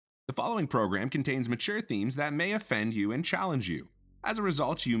The following program contains mature themes that may offend you and challenge you. As a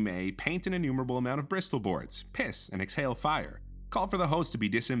result, you may paint an innumerable amount of Bristol boards, piss and exhale fire, call for the host to be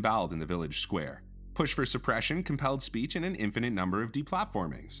disemboweled in the village square, push for suppression, compelled speech, and an infinite number of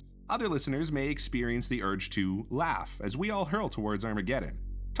deplatformings. Other listeners may experience the urge to laugh as we all hurl towards Armageddon,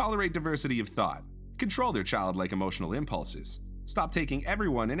 tolerate diversity of thought, control their childlike emotional impulses, stop taking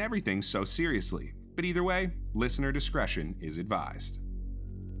everyone and everything so seriously. But either way, listener discretion is advised.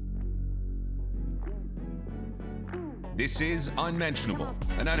 This is Unmentionable,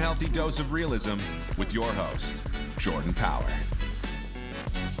 an unhealthy dose of realism with your host, Jordan Power.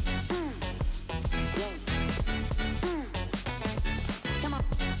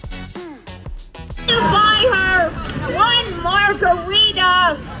 You buy her one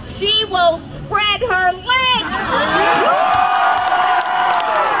margarita, she will spread her legs.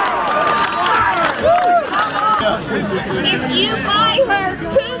 If you buy her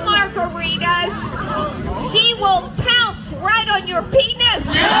 2 margaritas, she will pounce right on your penis.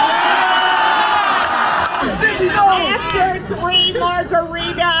 After 3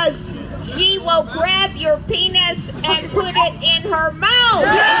 margaritas, she will grab your penis and put it in her mouth.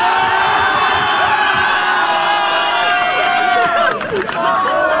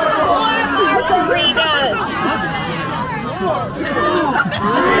 4 margaritas.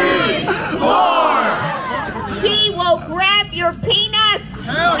 4. She will grab your penis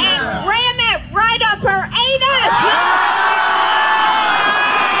and ram it right up her anus.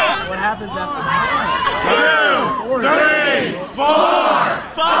 What happens after 2, 3, 4,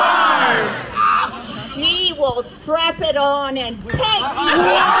 5. She will strap it on and peg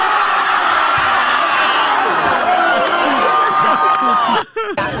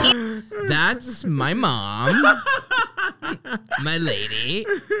you. That's my mom. My lady.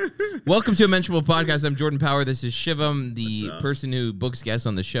 Welcome to Unmentionable Podcast. I'm Jordan Power. This is Shivam, the person who books guests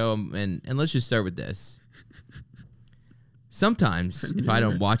on the show. And let's just start with this. Sometimes, if I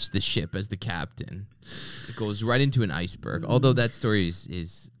don't watch the ship as the captain, it goes right into an iceberg. Although that story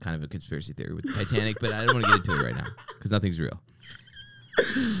is kind of a conspiracy theory with Titanic, but I don't want to get into it right now because nothing's real.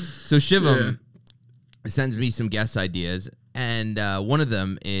 So Shivam sends me some guest ideas, and one of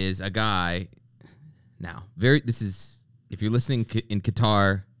them is a guy. Now, this is if you're listening in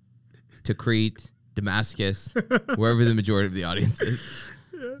Qatar, Tikrit, Damascus, wherever the majority of the audience is,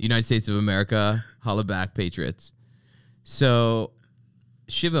 United States of America, holla back, Patriots. So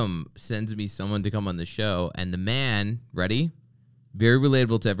Shivam sends me someone to come on the show, and the man, ready? Very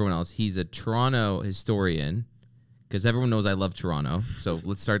relatable to everyone else. He's a Toronto historian, because everyone knows I love Toronto. So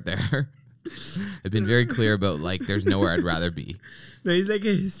let's start there. I've been very clear about, there's nowhere I'd rather be. No, he's like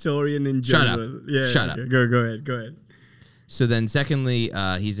a historian in general. Shut up. Go ahead. So then secondly,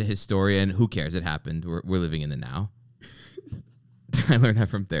 he's a historian. Who cares? It happened. We're living in the now. I learned that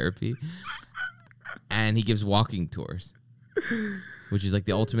from therapy. And he gives walking tours, which is like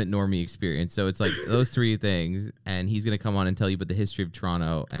the ultimate normie experience. So it's like those 3 things. And he's going to come on and tell you about the history of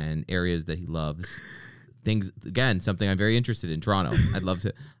Toronto and areas that he loves. Things, again, something I'm very interested in, Toronto. I'd love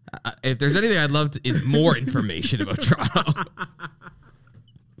to, if there's anything I'd love to, is more information about Toronto.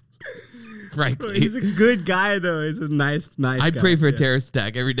 Frankly. Well, he's a good guy, though. He's a nice guy. I pray for a terrorist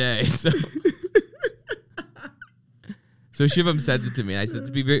attack every day. So Shivam sends it to me. I said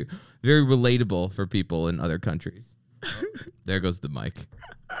to be very, very relatable for people in other countries. Oh, there goes the mic.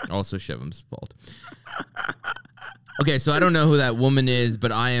 Also Shivam's fault. Okay, so I don't know who that woman is,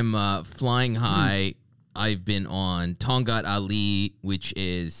 but I am flying high. I've been on Tongat Ali, which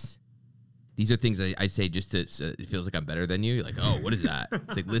is, these are things I say just to, so it feels like I'm better than you. You're like, oh, what is that?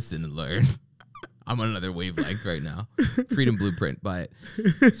 It's like, listen and learn. I'm on another wavelength right now. Freedom Blueprint, buy it.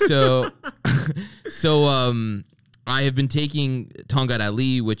 So I have been taking Tongat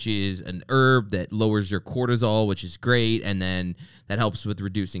Ali, which is an herb that lowers your cortisol, which is great, and then that helps with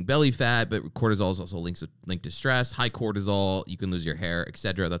reducing belly fat, but cortisol is also linked to stress. High cortisol, you can lose your hair,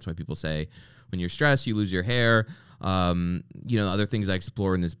 etc. That's why people say when you're stressed, you lose your hair. Other things I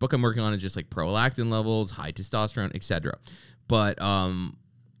explore in this book I'm working on is just like prolactin levels, high testosterone, etc. But, now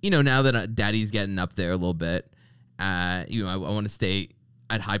that daddy's getting up there a little bit, I want to stay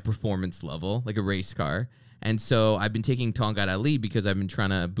at high performance level, like a race car. And so I've been taking Tongat Ali because I've been trying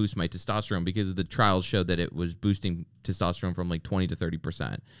to boost my testosterone because the trials showed that it was boosting testosterone from like 20 to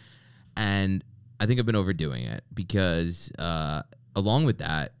 30%. And I think I've been overdoing it because along with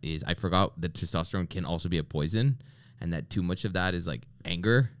that is I forgot that testosterone can also be a poison and that too much of that is like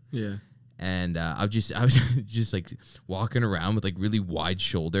anger. Yeah. And I was just like walking around with like really wide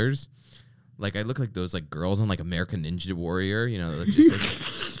shoulders. Like I look like those like girls on like American Ninja Warrior, just like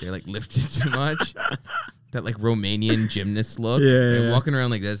they're like lifted too much. that like Romanian gymnast look. Yeah, And yeah. walking around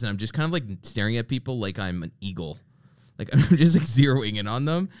like this, and I'm just kind of like staring at people like I'm an eagle. Like I'm just like zeroing in on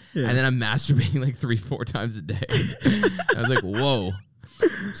them, Yeah. and then I'm masturbating like 3-4 times a day. I was like, whoa.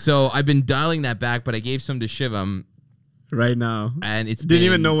 So I've been dialing that back, but I gave some to Shivam, Right now. and it's Didn't been,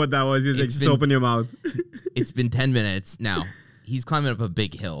 even know what that was. He's like, it's just been- open your mouth. It's been 10 minutes now. He's climbing up a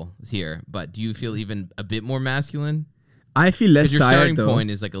big hill here, but do you feel even a bit more masculine? I feel less Because your tired starting though.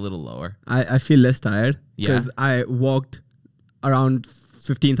 point is like a little lower. I feel less tired Yeah. because I walked around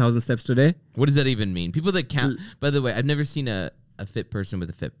 15,000 steps today. What does that even mean? People that count. By the way, I've never seen a fit person with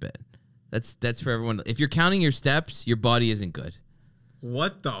a Fitbit. That's for everyone. If you're counting your steps, your body isn't good.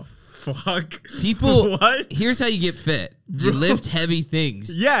 What the fuck? People, What? here's how you get fit. You lift heavy things.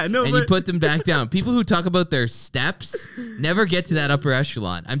 Yeah, no, And you but put them back down. People who talk about their steps never get to that upper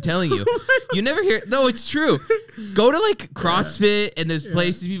echelon. I'm telling you. You never hear. No, it's true. Go to like CrossFit and there's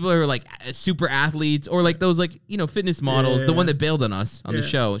places people who are like super athletes or like those like, fitness models. Yeah, The one yeah. that bailed on us on the Yeah.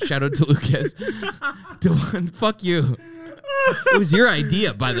 show. Shout out to Lucas. The one, fuck you. It was your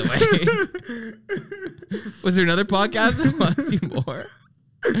idea, by the way. Was there another podcast that wants you more?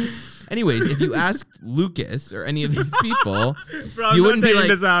 Anyways, if you ask Lucas or any of these people, Bro, I'm you not wouldn't be taking like,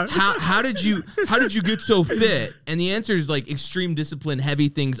 this out. how did you get so fit? And the answer is like extreme discipline, heavy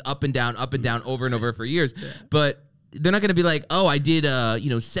things up and down, over and over for years. But they're not going to be like, oh, I did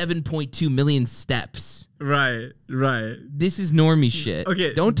 7.2 million steps. right. This is normie shit.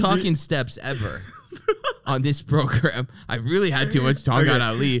 Okay, Don't talk in steps ever. On this program, I really had too much Tongan Okay,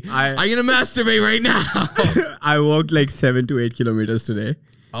 Ali. I'm I'm gonna masturbate right now. I walked like 7 to 8 kilometers today.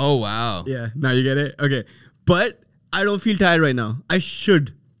 Oh wow. Yeah, now you get it? Okay. But I don't feel tired right now. I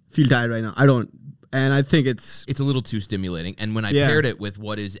should feel tired right now. I don't. And I think it's It's a little too stimulating. And when I Yeah. paired it with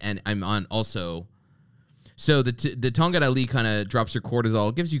what is, and I'm on also, so the Tongan Ali kind of drops your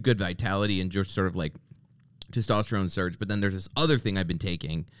cortisol, gives you good vitality and just sort of like testosterone surge. But then there's this other thing I've been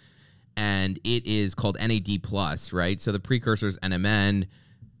taking, and it is called NAD plus, right? So the precursor is NMN.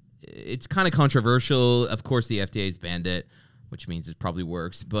 It's kind of controversial. Of course, the FDA's banned it, which means it probably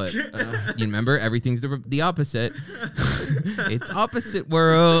works. But you remember, everything's the opposite. It's opposite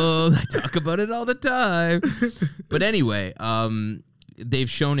world. I talk about it all the time. But anyway, they've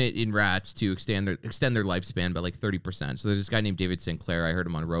shown it in rats to extend their lifespan by like 30%. So there's this guy named David Sinclair. I heard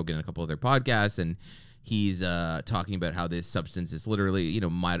him on Rogan and a couple other podcasts, and he's talking about how this substance is literally,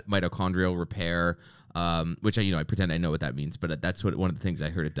 mitochondrial repair, which I pretend I know what that means, but that's what one of the things I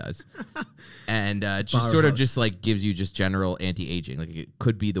heard it does. And just sort of Powerhouse. just like gives you just general anti-aging. Like it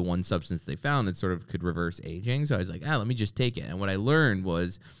could be the one substance they found that sort of could reverse aging. So I was like, let me just take it. And what I learned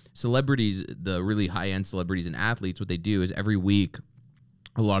was celebrities, the really high-end celebrities and athletes, what they do is every week,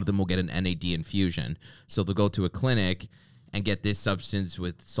 a lot of them will get an NAD infusion. So they'll go to a clinic and get this substance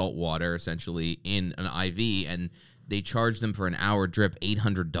with salt water, essentially, in an IV, and they charge them for an hour drip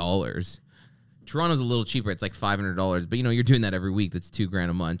 $800. Toronto's a little cheaper. It's like $500. But, you're doing that every week. That's $2,000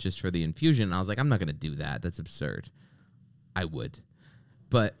 a month just for the infusion. And I was like, I'm not going to do that. That's absurd. I would.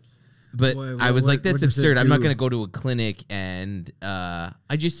 But I was like, what that's does it absurd. I'm not do? going to go to a clinic and I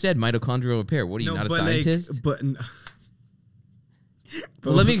just said mitochondrial repair. What are you, not a but scientist? But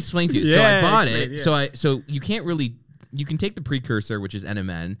Well, let me explain to you. So Yeah, I bought explain, it. yeah. So you can't really. You can take the precursor, which is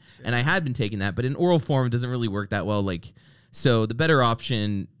NMN, and I had been taking that, but in oral form, it doesn't really work that well. So the better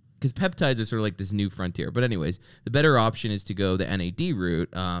option, because peptides are sort of like this new frontier. But anyways, the better option is to go the NAD route,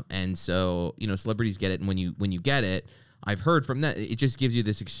 and so celebrities get it, and when you get it, I've heard from that it just gives you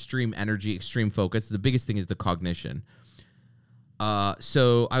this extreme energy, extreme focus. The biggest thing is the cognition.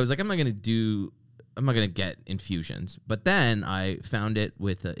 So I was like, I'm not gonna get infusions, but then I found it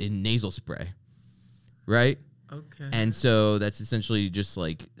with in nasal spray, right? Okay. And so that's essentially just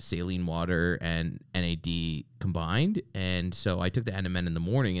like saline water and NAD combined. And so I took the NMN in the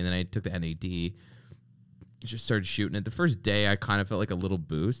morning, and then I took the NAD, just started shooting it. The first day I kind of felt like a little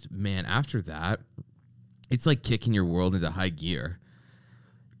boost. Man, after that, it's like kicking your world into high gear.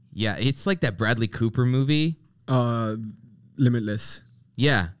 Yeah, it's like that Bradley Cooper movie. Limitless.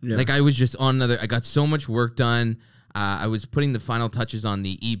 Yeah. Yeah. Like I was just on I got so much work done. I was putting the final touches on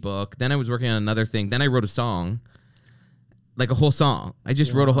the ebook. Then I was working on another thing. Then I wrote a song, like a whole song. I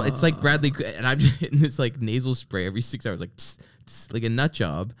just wrote a whole, it's like Bradley, and I'm just hitting this like nasal spray every 6 hours, like, tss, tss, like a nut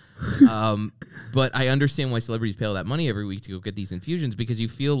job. But I understand why celebrities pay all that money every week to go get these infusions, because you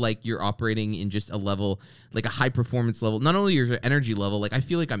feel like you're operating in just a level, like a high performance level. Not only your energy level, like I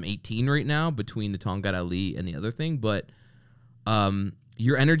feel like I'm 18 right now between the Tongan Ali and the other thing, but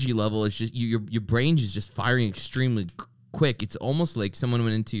your energy level is just your brain is just firing extremely quick. It's almost like someone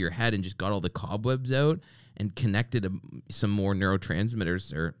went into your head and just got all the cobwebs out and connected some more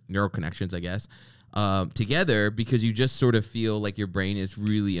neurotransmitters or neural connections, I guess. together because you just sort of feel like your brain is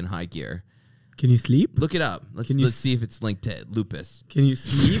really in high gear. Can you sleep? Look it up. Let's see if it's linked to lupus. Can you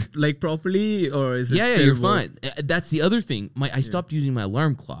sleep like properly, or is it? Yeah, still you're fine. That's the other thing. I stopped using my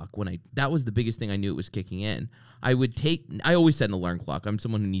alarm clock that was the biggest thing I knew it was kicking in. I always set an alarm clock. I'm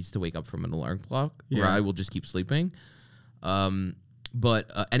someone who needs to wake up from an alarm clock, or I will just keep sleeping. But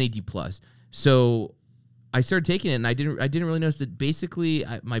NAD plus. So I started taking it, and I didn't really notice that basically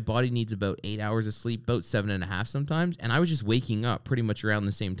my body needs about 8 hours of sleep, about 7.5 sometimes, and I was just waking up pretty much around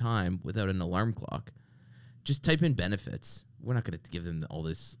the same time without an alarm clock. Just type in benefits. We're not going to give them all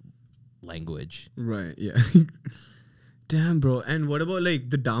this language. Right, yeah. Damn, bro. And what about like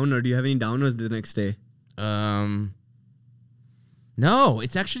the downer? Do you have any downers the next day? No,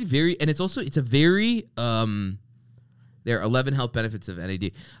 it's actually it's a very, there are 11 health benefits of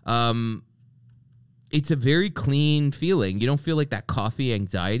NAD. It's a very clean feeling. You don't feel like that coffee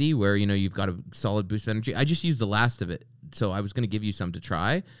anxiety where, you've got a solid boost of energy. I just used the last of it. So I was going to give you some to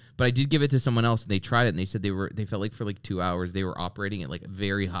try, but I did give it to someone else and they tried it and they said they felt like for like 2 hours, they were operating at like a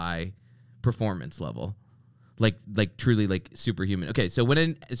very high performance level. Like truly like superhuman. Okay. So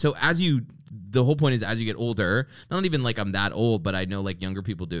the whole point is as you get older, not even like I'm that old, but I know like younger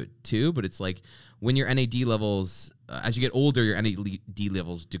people do it too. But it's like when your NAD levels, as you get older, your NAD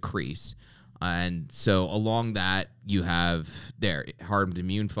levels decrease. And so along that, you have hardened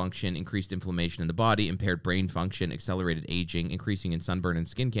immune function, increased inflammation in the body, impaired brain function, accelerated aging, increasing in sunburn and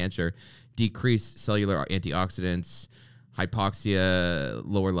skin cancer, decreased cellular antioxidants, hypoxia,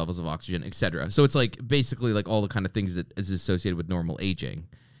 lower levels of oxygen, etc. So it's like basically like all the kind of things that is associated with normal aging.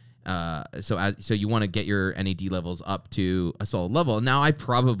 So you want to get your NAD levels up to a solid level. Now I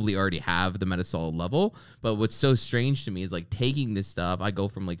probably already have them at a solid level, but what's so strange to me is like taking this stuff, I go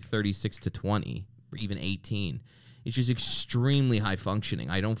from like 36 to 20 or even 18. It's just extremely high functioning.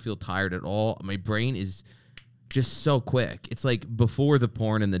 I don't feel tired at all. My brain is just so quick. It's like before the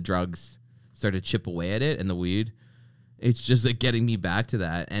porn and the drugs started to chip away at it and the weed. It's just like getting me back to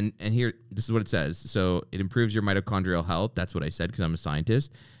that. And here, this is what it says. So it improves your mitochondrial health. That's what I said because I'm a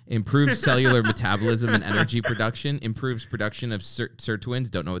scientist. Improves cellular metabolism and energy production. Improves production of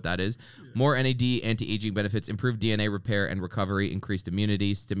sirtuins. Don't know what that is. More NAD, anti-aging benefits. Improved DNA repair and recovery. Increased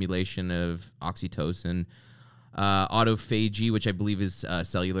immunity. Stimulation of oxytocin. Autophagy, which I believe is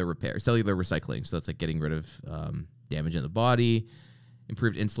cellular repair. Cellular recycling. So that's like getting rid of damage in the body.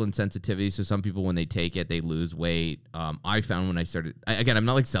 Improved insulin sensitivity. So some people, when they take it, they lose weight. I found when I started, again, I'm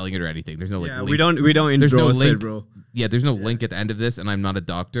not like selling it or anything. There's no like, link. we don't endorse no link, it, bro. Yeah, there's no link at the end of this, and I'm not a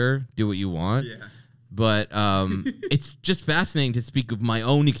doctor. Do what you want. Yeah. But it's just fascinating to speak of my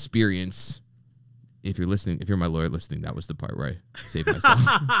own experience. If you're listening, if you're my lawyer listening, that was the part where I saved myself.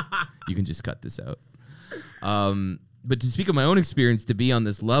 You can just cut this out. But to speak of my own experience, to be on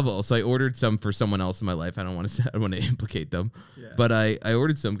this level, so I ordered some for someone else in my life. I don't want to implicate them, but I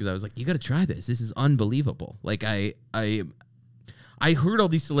ordered some because I was like, you got to try this. This is unbelievable. Like I heard all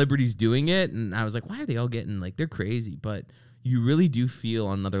these celebrities doing it, and I was like, why are they all getting like they're crazy? But you really do feel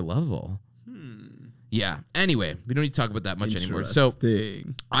on another level. Yeah. Anyway, we don't need to talk about that much anymore. So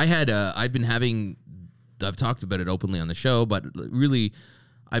I've talked about it openly on the show, but really,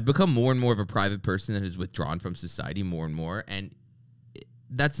 I've become more and more of a private person that is withdrawn from society more and more. And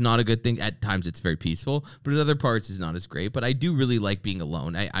that's not a good thing. At times it's very peaceful, but at other parts it's not as great. But I do really like being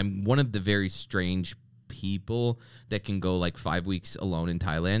alone. I'm one of the very strange people that can go like 5 weeks alone in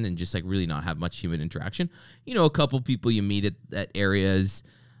Thailand and just like really not have much human interaction. You know, a couple people you meet at areas,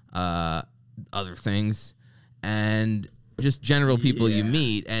 other things, and just general people you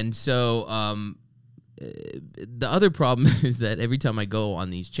meet. And so, the other problem is that every time I go on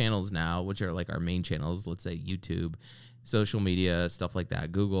these channels now, which are like our main channels, let's say YouTube, social media, stuff like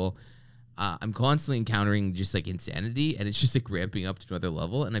that, Google, I'm constantly encountering just like insanity, and it's just like ramping up to another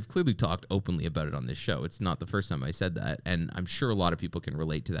level. And I've clearly talked openly about it on this show. It's not the first time I said that, and I'm sure a lot of people can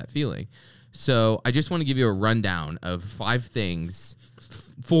relate to that feeling. So I just want to give you a rundown of 5 things,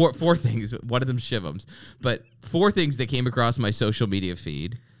 four things, one of them shivums, but 4 things that came across my social media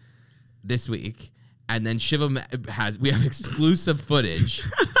feed this week. And then Shivam we have exclusive footage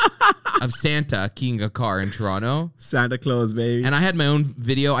of Santa keying a car in Toronto. Santa Claus, baby. And I had my own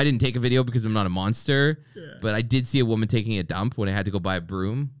video. I didn't take a video because I'm not a monster, but I did see a woman taking a dump when I had to go buy a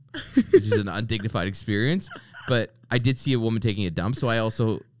broom, which is an undignified experience. But I did see a woman taking a dump, so I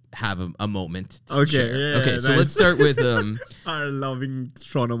also have a moment to share. Okay, so let's start with our loving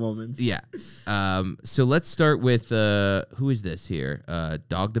Toronto moments. Yeah. So let's start with who is this here?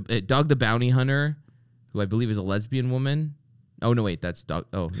 Dog the Bounty Hunter, who I believe is a lesbian woman. Oh no, wait, that's Dog.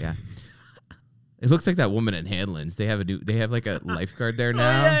 Oh yeah. It looks like that woman at Hanlon's. They have like a lifeguard there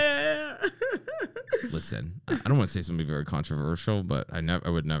now. listen, I don't want to say something very controversial, but I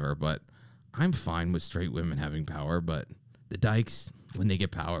would never. But I'm fine with straight women having power, but the dykes, when they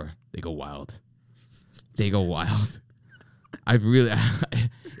get power, they go wild. They go wild.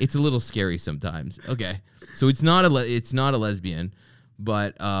 It's a little scary sometimes. Okay, so it's not a lesbian,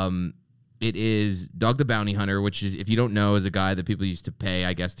 but it is Dog the Bounty Hunter, which is, if you don't know, is a guy that people used to pay,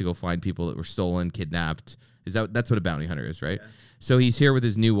 I guess, to go find people that were stolen, kidnapped. That's what a bounty hunter is, right? Yeah. So he's here with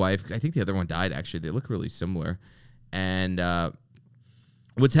his new wife. I think the other one died, actually. They look really similar. And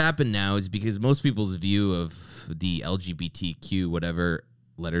what's happened now is, because most people's view of the LGBTQ, whatever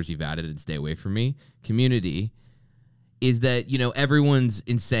letters you've added and stay away from me, community, is that, everyone's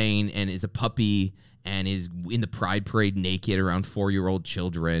insane and is a puppy and is in the Pride Parade naked around 4-year-old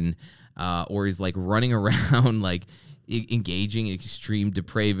children, or is like running around like engaging in extreme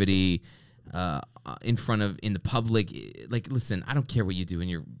depravity in the public. Like, listen, I don't care what you do in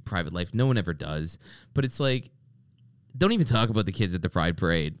your private life. No one ever does. But it's like, don't even talk about the kids at the Pride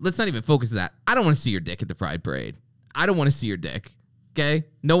Parade. Let's not even focus on that. I don't want to see your dick at the Pride Parade. I don't want to see your dick. Okay?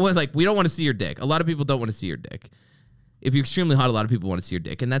 No one, we don't want to see your dick. A lot of people don't want to see your dick. If you're extremely hot, a lot of people want to see your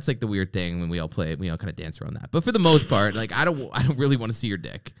dick, and that's like the weird thing when we all play it. We all kind of dance around that. But for the most part, I don't really want to see your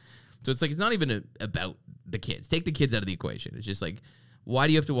dick. So it's like, it's not even about the kids. Take the kids out of the equation. It's just like, why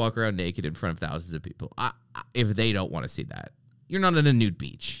do you have to walk around naked in front of thousands of people? If they don't want to see that, you're not at a nude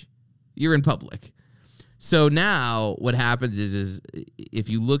beach. You're in public. So now what happens is if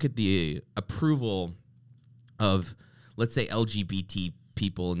you look at the approval of, let's say, LGBT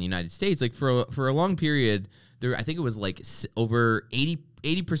people in the United States, like for a long period, I think it was like over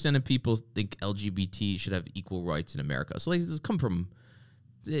 80% of people think LGBT should have equal rights in America. So like,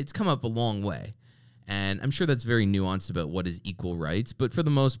 it's come up a long way. And I'm sure that's very nuanced about what is equal rights. But for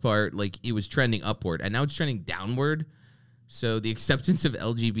the most part, like, it was trending upward. And now it's trending downward. So the acceptance of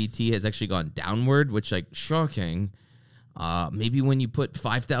LGBT has actually gone downward, which, like, shocking. Maybe when you put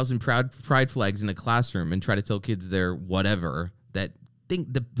 5,000 pride flags in a classroom and try to tell kids they're whatever, that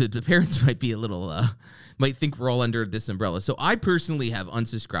think the parents might be a little... might think we're all under this umbrella. So I personally have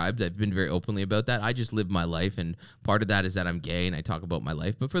unsubscribed. I've been very openly about that. I just live my life, and part of that is that I'm gay and I talk about my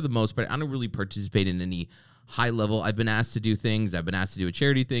life. But for the most part, I don't really participate in any high level. I've been asked to do things. I've been asked to do a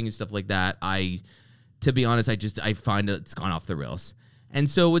charity thing and stuff like that. To be honest, I find it's gone off the rails. And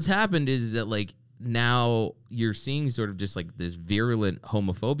so what's happened is that, like, now you're seeing sort of just like this virulent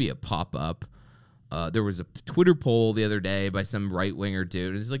homophobia pop up. There was a Twitter poll the other day by some right-winger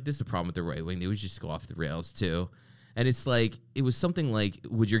dude. It's like, this is the problem with the right wing. They would just go off the rails, too. And it's like, it was something like,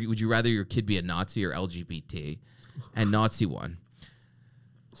 would you rather your kid be a Nazi or LGBT? And Nazi won.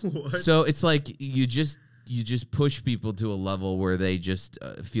 What? So it's like, you just push people to a level where they just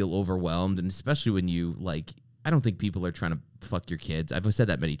feel overwhelmed. And especially when you, like, I don't think people are trying to fuck your kids. I've said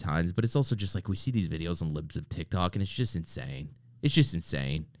that many times. But it's also just like, we see these videos on libs of TikTok, and it's just insane. It's just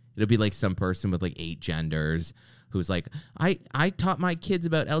insane. It'll be like some person with like 8 genders who's like, I taught my kids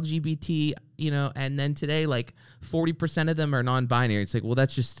about LGBT, and then today like 40% of them are non-binary. It's like, well,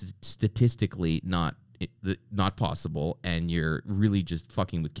 that's just statistically not possible, and you're really just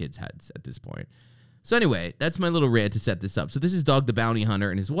fucking with kids' heads at this point. So anyway, that's my little rant to set this up. So this is Dog the Bounty Hunter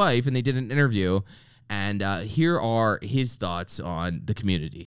and his wife, and they did an interview, and here are his thoughts on the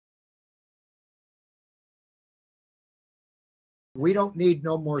community. We don't need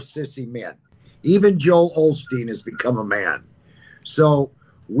no more sissy men. Even Joel Osteen has become a man. So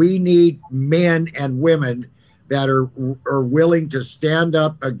we need men and women that are willing to stand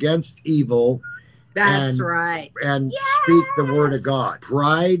up against evil. That's right. And speak the word of God.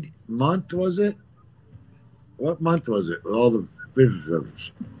 Pride month, was it? What month was it? With all the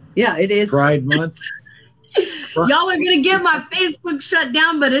business. Yeah, it is. Pride month. Y'all are going to get my Facebook shut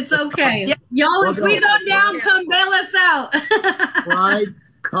down, but it's okay. Y'all, if we go down, come bail us out. Pride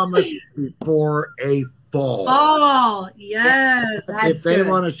cometh before a fall. Oh, yes. If they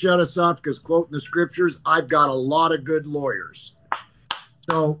want to shut us off, because quoting the scriptures, I've got a lot of good lawyers.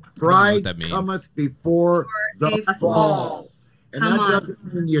 So pride cometh before the fall. And that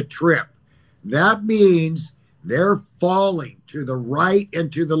doesn't mean you trip. That means they're falling to the right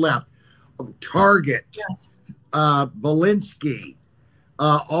and to the left. Target, Belinsky,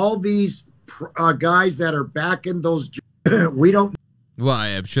 all these guys that are backing those. We don't. Well,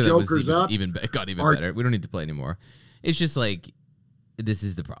 I'm sure that was even better. We don't need to play anymore. It's just like, this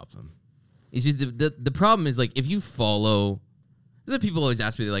is the problem. It's just the problem is, like, if you follow. People always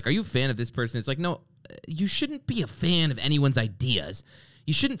ask me, they're like, "Are you a fan of this person?" It's like, no, you shouldn't be a fan of anyone's ideas.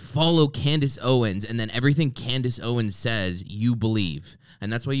 You shouldn't follow Candace Owens and then everything Candace Owens says you believe.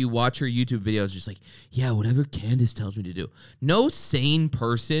 And that's why you watch her YouTube videos just like, yeah, whatever Candace tells me to do. No sane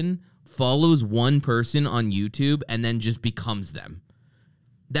person follows one person on YouTube and then just becomes them.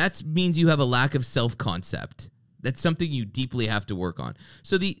 That means you have a lack of self-concept. That's something you deeply have to work on.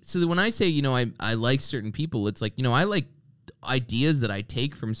 So when I say, you know, I like certain people, it's like, you know, I like ideas that I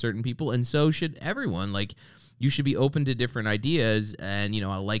take from certain people, and so should everyone. Like, you should be open to different ideas, and, you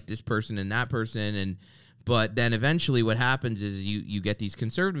know, I like this person and that person, but then eventually what happens is you get these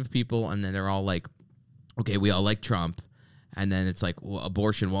conservative people, and then they're all like, okay, we all like Trump. And then it's like, well,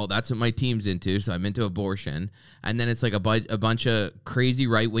 abortion. Well, that's what my team's into, so I'm into abortion. And then it's like a bunch of crazy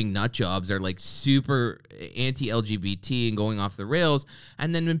right-wing nut jobs are like super anti-LGBT and going off the rails.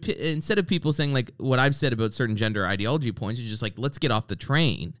 And then instead of people saying like what I've said about certain gender ideology points, it's just like, let's get off the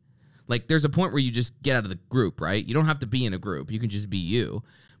train. Like, there's a point where you just get out of the group, right? You don't have to be in a group. You can just be you.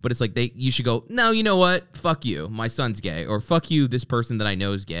 But it's like you should go, no, you know what? Fuck you. My son's gay. Or fuck you, this person that I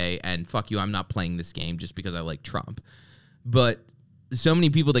know is gay. And fuck you, I'm not playing this game just because I like Trump. But so many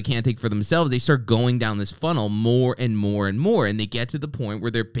people that can't think for themselves, they start going down this funnel more and more and more, and they get to the point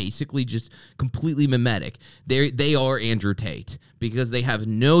where they're basically just completely mimetic. They are Andrew Tate because they have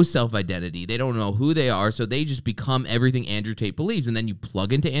no self-identity. They don't know who they are, so they just become everything Andrew Tate believes. And then you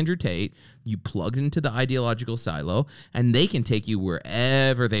plug into Andrew Tate, you plug into the ideological silo, and they can take you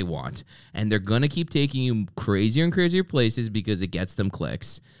wherever they want. And they're going to keep taking you crazier and crazier places because it gets them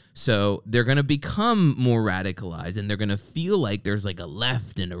clicks. So they're going to become more radicalized, and they're going to feel like there's like a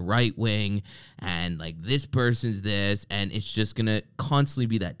left and a right wing, and like this person's this, and it's just going to constantly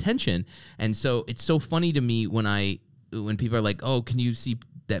be that tension. And so it's so funny to me when people are like, oh, can you see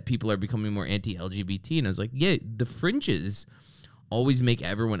that people are becoming more anti-LGBT? And I was like, yeah, the fringes always make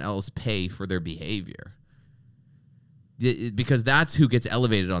everyone else pay for their behavior. Because that's who gets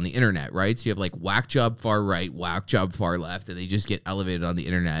elevated on the internet, right? So you have like whack job far right, whack job far left, and they just get elevated on the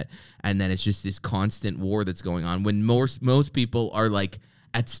internet. And then it's just this constant war that's going on when most people are like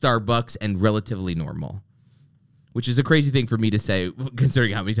at Starbucks and relatively normal, which is a crazy thing for me to say,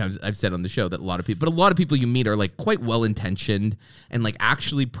 considering how many times I've said on the show that a lot of people you meet are like quite well-intentioned and like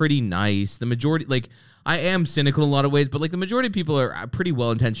actually pretty nice. The majority, like, I am cynical in a lot of ways, but like the majority of people are pretty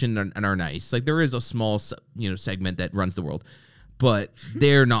well-intentioned and are nice. Like, there is a small, segment that runs the world, but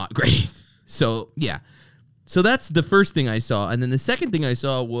they're not great. So yeah, so that's the first thing I saw, and then the second thing I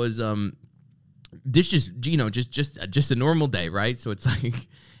saw was this just a normal day, right? So it's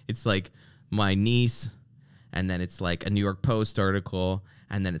like my niece, and then it's like a New York Post article,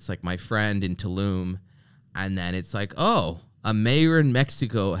 and then it's like my friend in Tulum, and then it's like, oh, a mayor in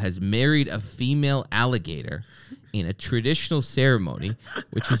Mexico has married a female alligator in a traditional ceremony,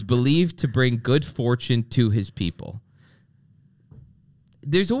 which is believed to bring good fortune to his people.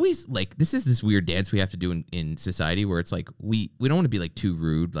 There's always, like, this weird dance we have to do in society where it's like, we don't want to be, like, too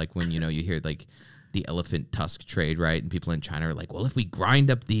rude. Like, when, you hear, like, the elephant tusk trade, right? And people in China are like, well, if we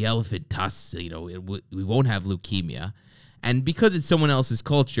grind up the elephant tusks, we won't have leukemia. And because it's someone else's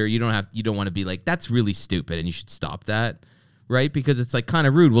culture, you don't want to be like, that's really stupid and you should stop that. Right? Because it's like kind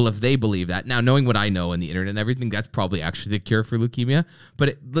of rude. Well, if they believe that. Now, knowing what I know on the internet and everything, that's probably actually the cure for leukemia.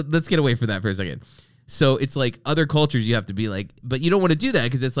 But let's get away from that for a second. So it's like other cultures you have to be like, but you don't want to do that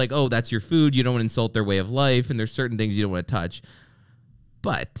because it's like, oh, that's your food. You don't want to insult their way of life. And there's certain things you don't want to touch.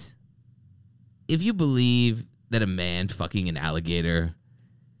 But if you believe that a man fucking an alligator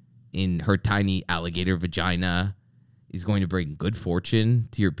in her tiny alligator vagina is going to bring good fortune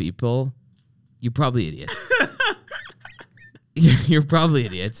to your people, you're probably idiots. You're probably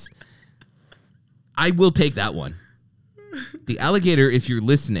idiots. I will take that one. The alligator, if you're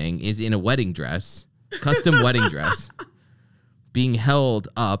listening, is in a wedding dress, custom wedding dress, being held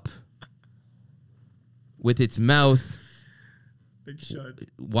up with its mouth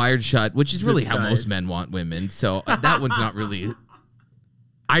wired shut, which is really how most men want women. So that one's not really...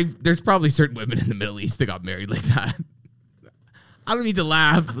 There's probably certain women in the Middle East that got married like that. I don't need to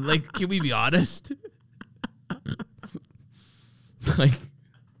laugh. Like, can we be honest? Like,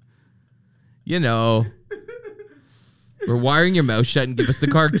 we're wiring your mouth shut and give us the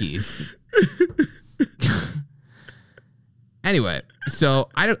car keys. Anyway, so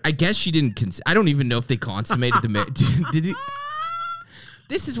I guess she didn't. I don't even know if they consummated the marriage.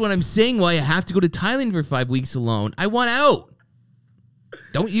 This is what I'm saying. Why I have to go to Thailand for 5 weeks alone. I want out.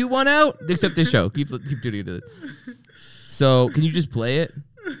 Don't you want out? Except this show. Keep tuning into it. So, can you just play it?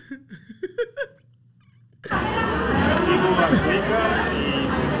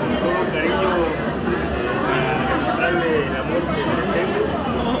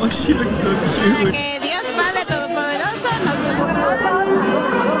 Oh, she looks so cute. Dios Padre Todopoderoso nos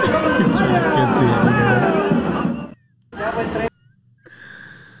He's trying to kiss the alligator.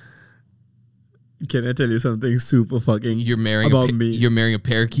 Can I tell you something super fucking You're marrying about me? You're marrying a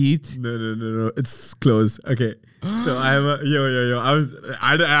parakeet? No. It's close. Okay. So I have a yo.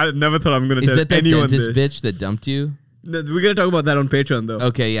 I never thought I'm gonna Is tell that anyone dentist this. bitch that dumped you? No, we're gonna talk about that on Patreon though.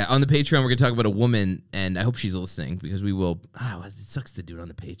 Okay, yeah. On the Patreon, we're gonna talk about a woman, and I hope she's listening because we will. It sucks to do it on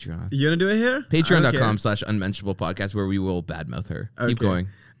the Patreon. You gonna do it here? Patreon.com/unmentionable podcast where we will badmouth her. Okay. Keep going.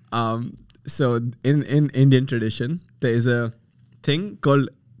 So in Indian tradition, there is a thing called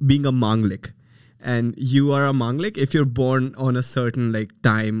being a Manglik. And you are a Manglik if you're born on a certain like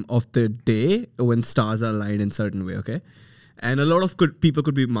time of the day when stars are aligned in certain way, okay? And a lot of people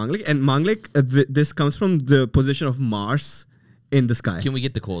could be Manglik. And Manglik, this comes from the position of Mars in the sky. Can we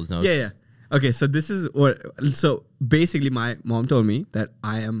get the Coles notes? Yeah. Okay, so this is what... So basically my mom told me that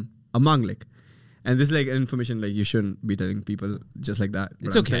I am a Manglik. And this is like information like you shouldn't be telling people just like that.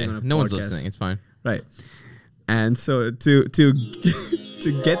 It's okay. No one's listening. It's fine. Right. And so to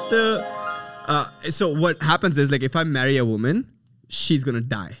get the... so what happens is like if I marry a woman, she's gonna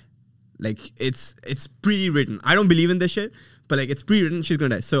die. Like it's pre-written. I don't believe in this shit, but like it's pre-written. She's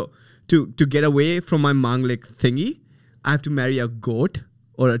gonna die. So to get away from my Manglik thingy, I have to marry a goat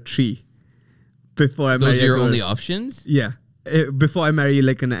or a tree before I marry. Those are your goat. only options? Yeah. Before I marry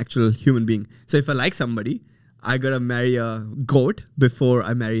like an actual human being. So if I like somebody, I gotta marry a goat before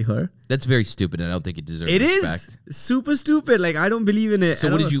I marry her. That's very stupid, and I don't think it deserves It respect. is super stupid. Like I don't believe in it. So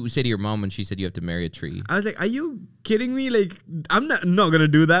what did you say to your mom when she said you have to marry a tree? I was like, are you kidding me? Like I'm not gonna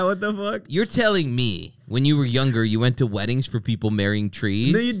do that. What the fuck? You're telling me when you were younger, you went to weddings for people marrying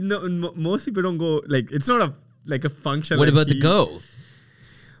trees? Most people don't go. Like it's not a function. What like about the goat?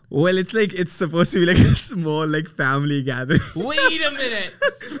 Well, it's like it's supposed to be like a small like family gathering. Wait a minute.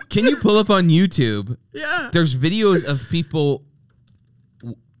 Can you pull up on YouTube? Yeah. There's videos of people.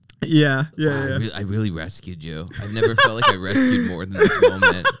 Yeah. I really rescued you. I've never felt like I rescued more than this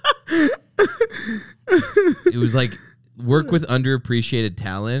moment. It was like work with underappreciated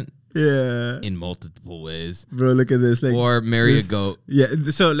talent. Yeah. In multiple ways. Bro, look at this. Like, or marry a goat. Yeah.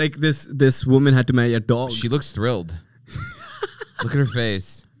 So like this woman had to marry a dog. She looks thrilled. Look at her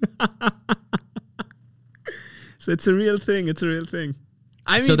face. So it's a real thing.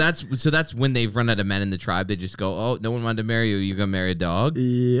 I mean, so that's when they've run out of men in the tribe. They just go, oh, no one wanted to marry you. You're gonna marry a dog.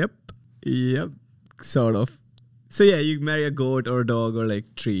 Yep, sort of. So yeah, you marry a goat or a dog or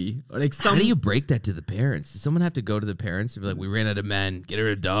like tree or like some. How do you break that to the parents? Does someone have to go to the parents and be like, we ran out of men. Get her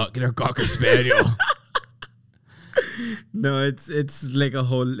a dog. Get her a Cocker Spaniel. No, it's like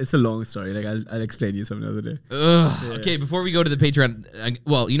it's a long story. Like I'll explain you some other day. Yeah. Okay, before we go to the Patreon,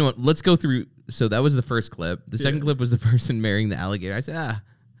 well, you know what? Let's go through. So that was the first clip. The second clip was the person marrying the alligator. I said,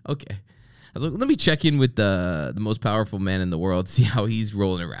 okay. I was like, let me check in with the most powerful man in the world, see how he's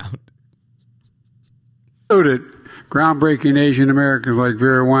rolling around. Groundbreaking Asian Americans like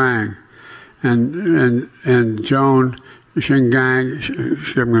Vera Wang and Joan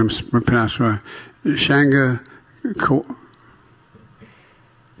Shingang. I'm going to pronounce it right. Shanga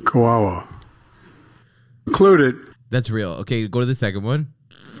Kawawa. Included. That's real. Okay, go to the second one.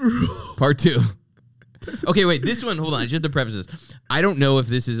 Part 2. Okay, wait. This one, hold on. Just to preface this, I don't know if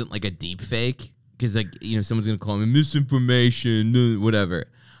this isn't like a deep fake because, like, you know, someone's gonna call me misinformation, whatever.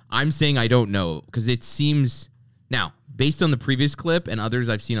 I'm saying I don't know because it seems now based on the previous clip and others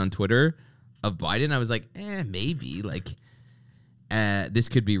I've seen on Twitter of Biden, I was like, maybe like. This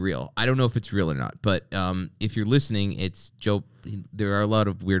could be real. I don't know if it's real or not, but if you're listening, it's Joe. There are a lot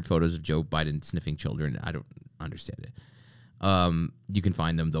of weird photos of Joe Biden sniffing children. I don't understand it. You can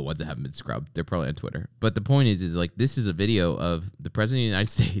find them, the ones that haven't been scrubbed. They're probably on Twitter. But the point is like this is a video of the president of the United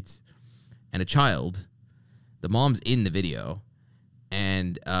States and a child. The mom's in the video,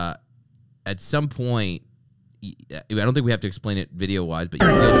 and at some point, I don't think we have to explain it video wise, but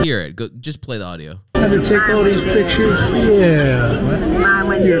you'll hear it. Go, just play the audio. Have to take all these pictures? Yeah.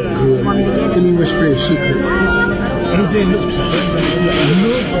 You're good. Let me whisper a secret.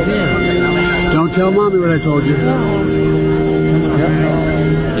 Don't tell mommy what I told you.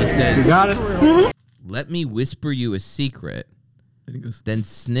 He says, you got it? Let me whisper you a secret. Then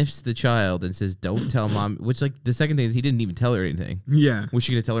sniffs the child and says, don't tell mom. Which, like, the second thing is he didn't even tell her anything. Yeah. Was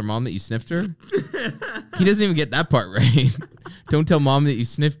she going to tell her mom that you sniffed her? He doesn't even get that part right. Don't tell mom that you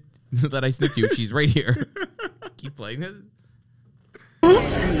sniffed, that I sniffed you. She's right here. Keep playing this.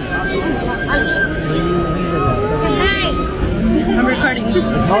 I'm recording.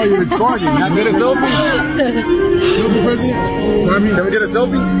 Oh, you're recording. Can I get a selfie? Selfie, President? Can we get a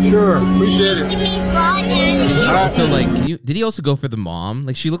selfie? Sure. Appreciate it. He also, like, did he also go for the mom?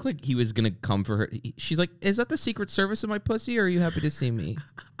 Like, she looked like he was going to come for her. She's like, is that the Secret Service of my pussy, or are you happy to see me?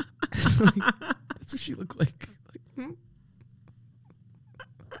 Like, that's what she looked like.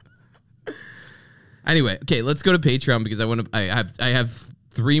 Anyway, okay, let's go to Patreon because I have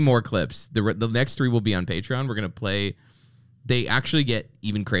 3 more clips. The next 3 will be on Patreon. We're gonna play. They actually get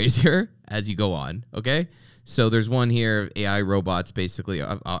even crazier as you go on. Okay, so there's one here. AI robots basically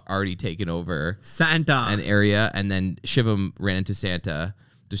already taken over Santa an area, and then Shivam ran into Santa,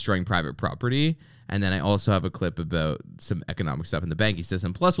 destroying private property. And then I also have a clip about some economic stuff in the banking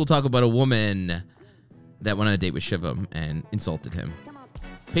system. Plus, we'll talk about a woman that went on a date with Shivam and insulted him.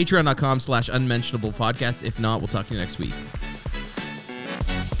 Patreon.com/unmentionablepodcast. If not, we'll talk to you next week.